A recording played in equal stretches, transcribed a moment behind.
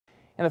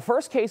And the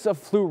first case of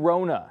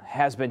flurona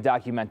has been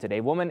documented.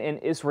 A woman in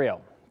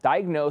Israel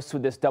diagnosed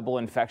with this double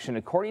infection,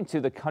 according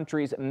to the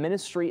country's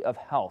Ministry of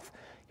Health.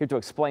 Here to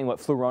explain what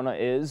flurona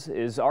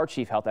is our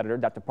chief health editor,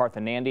 Dr. Partha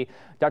Nandi.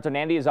 Dr.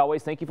 Nandi, as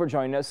always, thank you for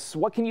joining us.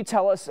 What can you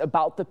tell us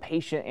about the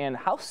patient and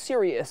how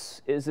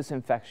serious is this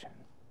infection?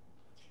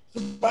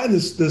 Brian,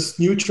 this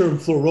new term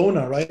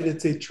flurona, right?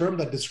 It's a term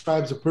that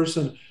describes a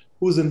person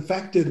who's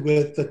infected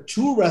with the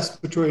two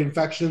respiratory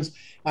infections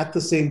at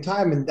the same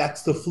time, and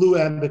that's the flu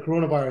and the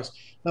coronavirus.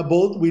 Now,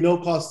 both we know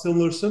cause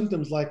similar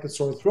symptoms like a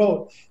sore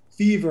throat,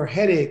 fever,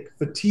 headache,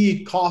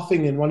 fatigue,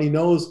 coughing, and runny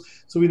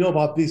nose. So we know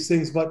about these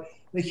things. But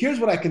here's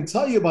what I can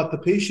tell you about the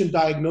patient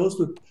diagnosed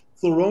with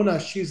flurona.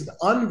 She's an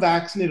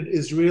unvaccinated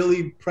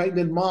Israeli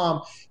pregnant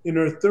mom in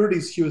her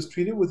 30s. She was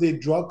treated with a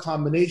drug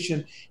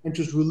combination and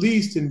was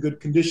released in good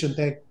condition,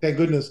 thank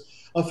goodness.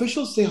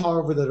 Officials say,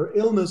 however, that her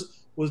illness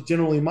was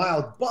generally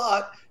mild,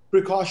 but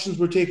precautions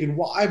were taken.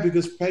 Why?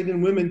 Because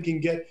pregnant women can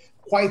get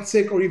quite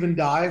sick or even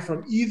die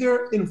from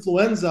either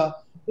influenza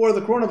or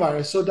the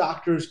coronavirus. So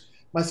doctors,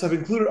 myself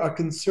included, are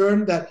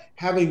concerned that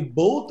having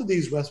both of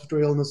these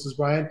respiratory illnesses,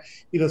 Brian,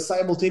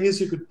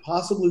 simultaneously could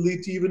possibly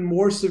lead to even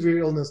more severe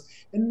illness.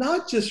 And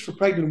not just for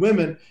pregnant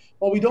women.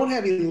 While we don't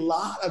have a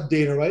lot of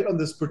data, right, on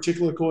this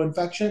particular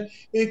co-infection,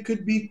 it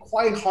could be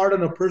quite hard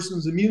on a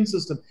person's immune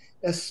system,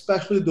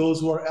 especially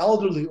those who are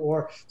elderly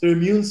or their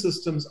immune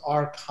systems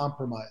are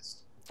compromised.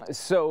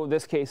 So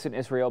this case in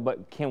Israel,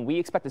 but can we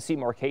expect to see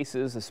more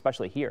cases,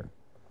 especially here?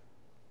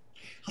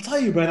 I'll tell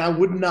you, Brian, I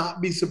would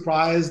not be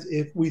surprised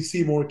if we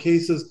see more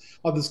cases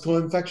of this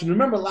co-infection.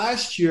 Remember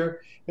last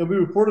year, and we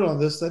reported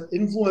on this, that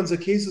influenza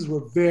cases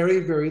were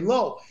very, very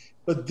low.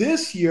 But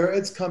this year,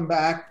 it's come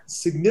back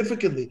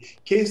significantly.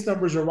 Case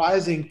numbers are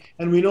rising,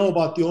 and we know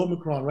about the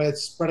Omicron, right?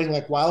 It's spreading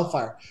like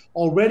wildfire.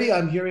 Already,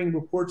 I'm hearing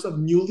reports of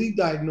newly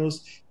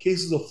diagnosed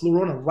cases of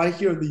flurona right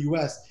here in the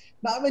U.S.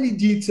 Not many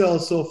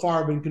details so far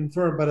have been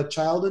confirmed, but a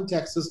child in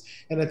Texas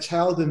and a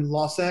child in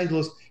Los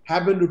Angeles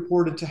have been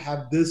reported to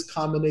have this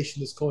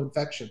combination, this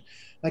co-infection.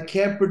 I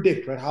can't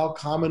predict, right, how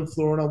common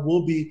flurona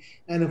will be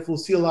and if we'll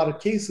see a lot of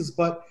cases,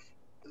 but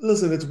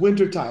listen, it's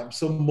winter time,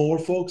 so more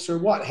folks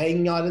are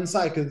hanging out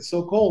inside because it's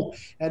so cold.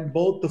 And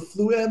both the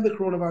flu and the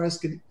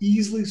coronavirus can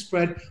easily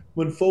spread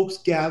when folks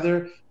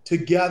gather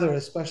together,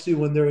 especially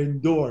when they're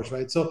indoors,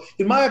 right? So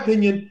in my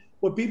opinion,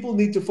 what people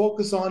need to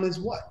focus on is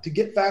to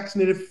get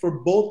vaccinated for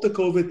both the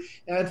COVID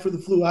and for the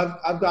flu.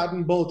 I've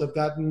gotten both. I've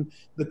gotten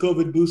the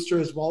COVID booster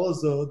as well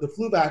as the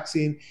flu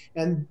vaccine.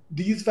 And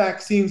these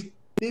vaccines,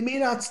 they may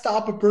not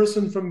stop a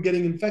person from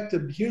getting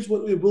infected, but here's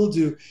what it will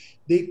do.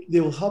 They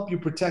will help you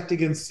protect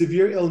against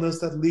severe illness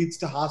that leads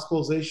to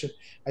hospitalization.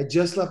 I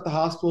just left the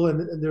hospital,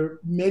 and there are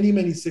many,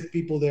 many sick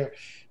people there.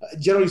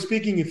 Generally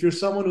speaking, if you're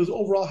someone who's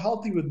overall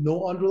healthy with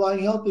no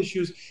underlying health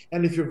issues,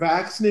 and if you're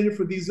vaccinated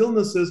for these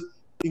illnesses,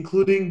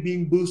 including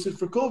being boosted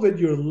for COVID,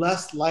 you're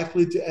less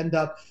likely to end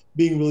up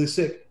being really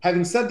sick.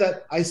 Having said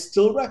that, I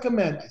still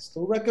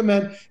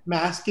recommend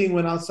masking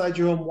when outside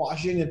your home,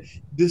 washing and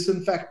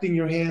disinfecting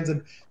your hands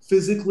and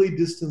physically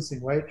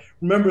distancing, right?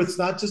 Remember, it's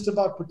not just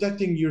about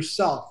protecting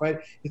yourself, right?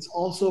 It's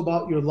also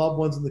about your loved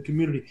ones in the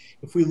community.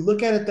 If we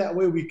look at it that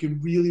way, we can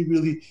really,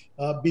 really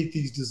beat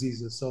these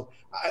diseases. So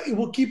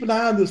we'll keep an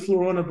eye on this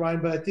flurona,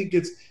 Brian, but I think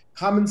it's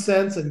common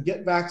sense and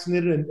get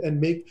vaccinated and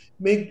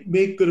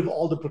make good of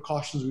all the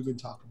precautions we've been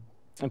talking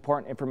about.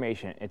 Important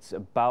information. It's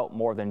about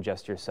more than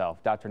just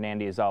yourself. Dr.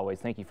 Nandi, as always,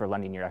 thank you for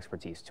lending your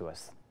expertise to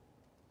us.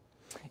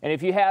 And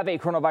if you have a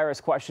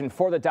coronavirus question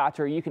for the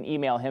doctor, you can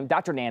email him,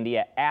 Dr. Nandi,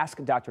 at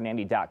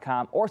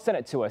askdrnandi.com, or send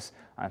it to us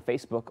on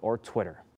Facebook or Twitter.